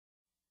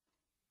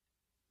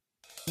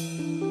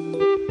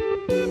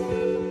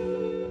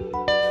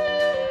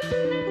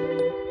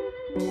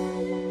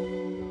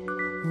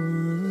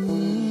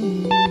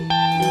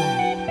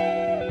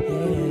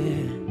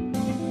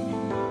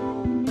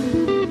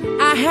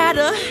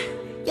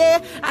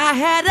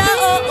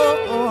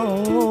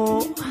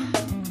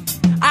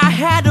I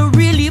had a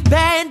really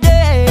bad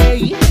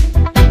day.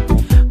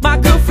 My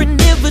girlfriend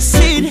never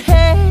said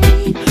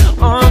hey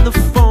on the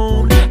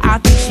phone. I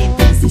think she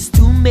does this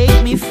to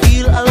make me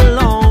feel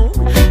alone,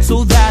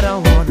 so that I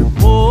want her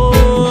more.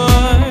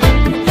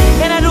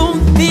 And I don't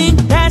think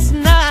that's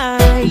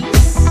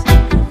nice,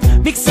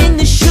 mixing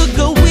the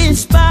sugar with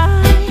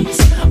spice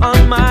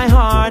on my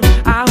heart.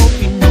 I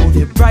hope you know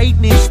that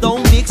brightness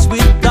don't mix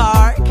with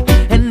dark,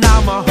 and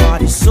now my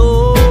heart is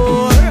sore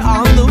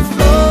on the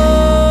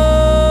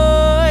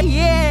floor.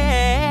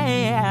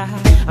 Yeah,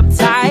 I'm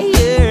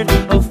tired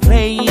of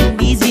playing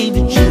these games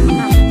with you.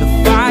 The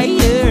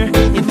fire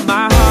in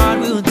my heart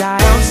will die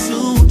out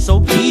soon, so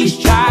please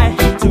try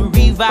to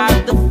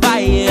revive the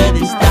fire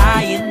that's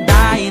dying,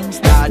 dying.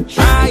 Start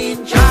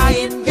trying,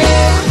 trying,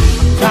 yeah.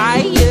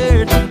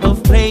 Tired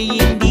of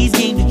playing these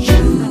games with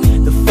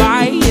you. The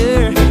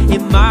fire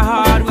in my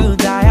heart will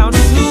die out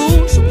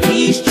soon, so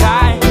please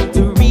try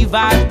to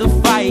revive the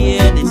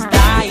fire that's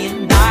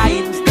dying,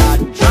 dying. Start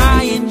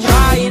trying,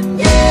 trying,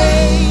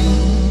 yeah.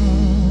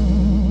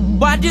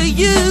 Why do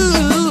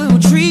you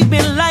treat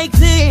me like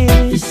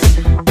this?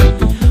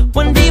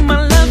 One day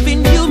my love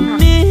and you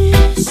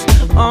miss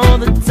all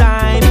the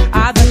time.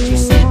 I thought you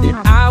said that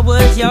I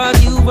was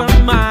yours, you were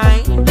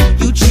mine.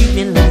 You treat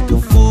me like a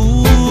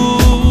fool,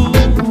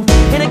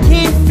 and I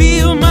can't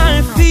feel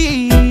my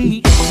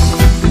feet.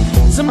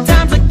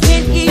 Sometimes I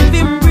can't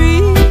even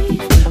breathe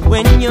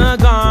when you're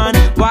gone.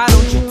 Why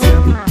don't you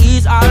tell me,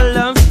 is our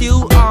love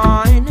still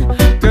on?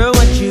 Girl,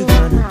 what you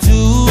gonna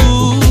do,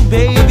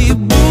 baby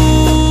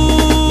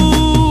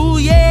boo?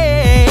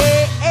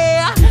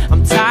 Yeah,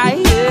 I'm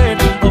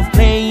tired of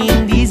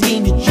playing these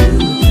games with you.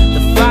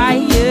 The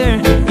fire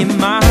in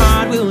my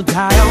heart will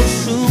die out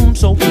soon,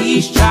 so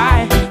please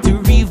try to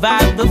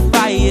revive the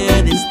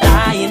fire that's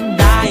dying,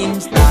 dying.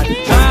 Start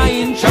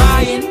trying,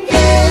 trying,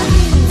 yeah.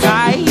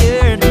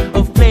 Tired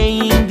of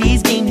playing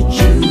these games with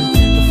you.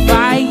 The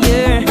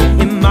fire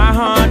in my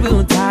heart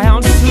will die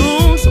out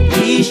soon, so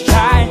please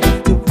try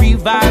to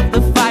revive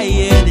the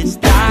fire that's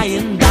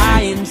dying,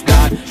 dying.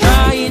 Start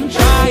trying,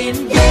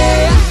 trying,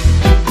 yeah.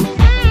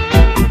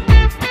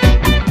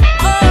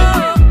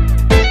 Oh,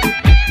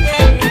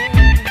 yeah.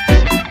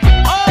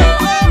 Oh, yeah.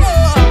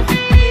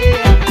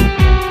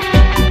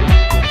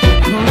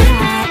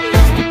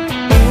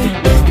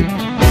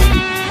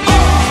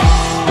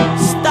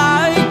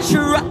 Start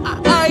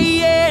trying,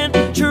 trying,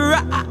 trying.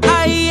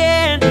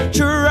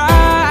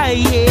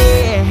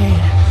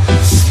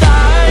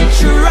 Start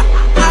trying,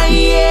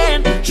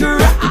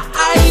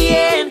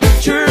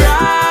 trying, trying.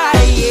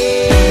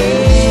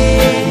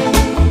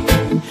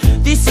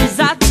 This is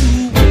our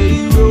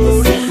two-way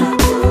road.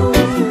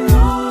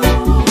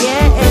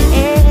 Yeah.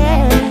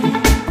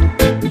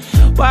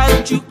 Why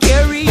don't you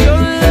carry your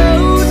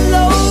load,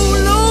 load,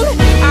 load?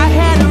 I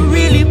had a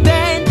really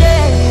bad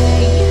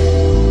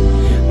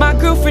day. My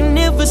girlfriend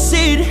never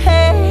said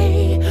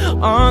hey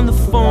on the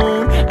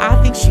phone. I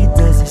think she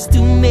does this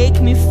to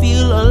make me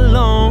feel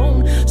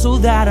alone, so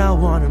that I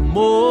want her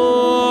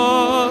more.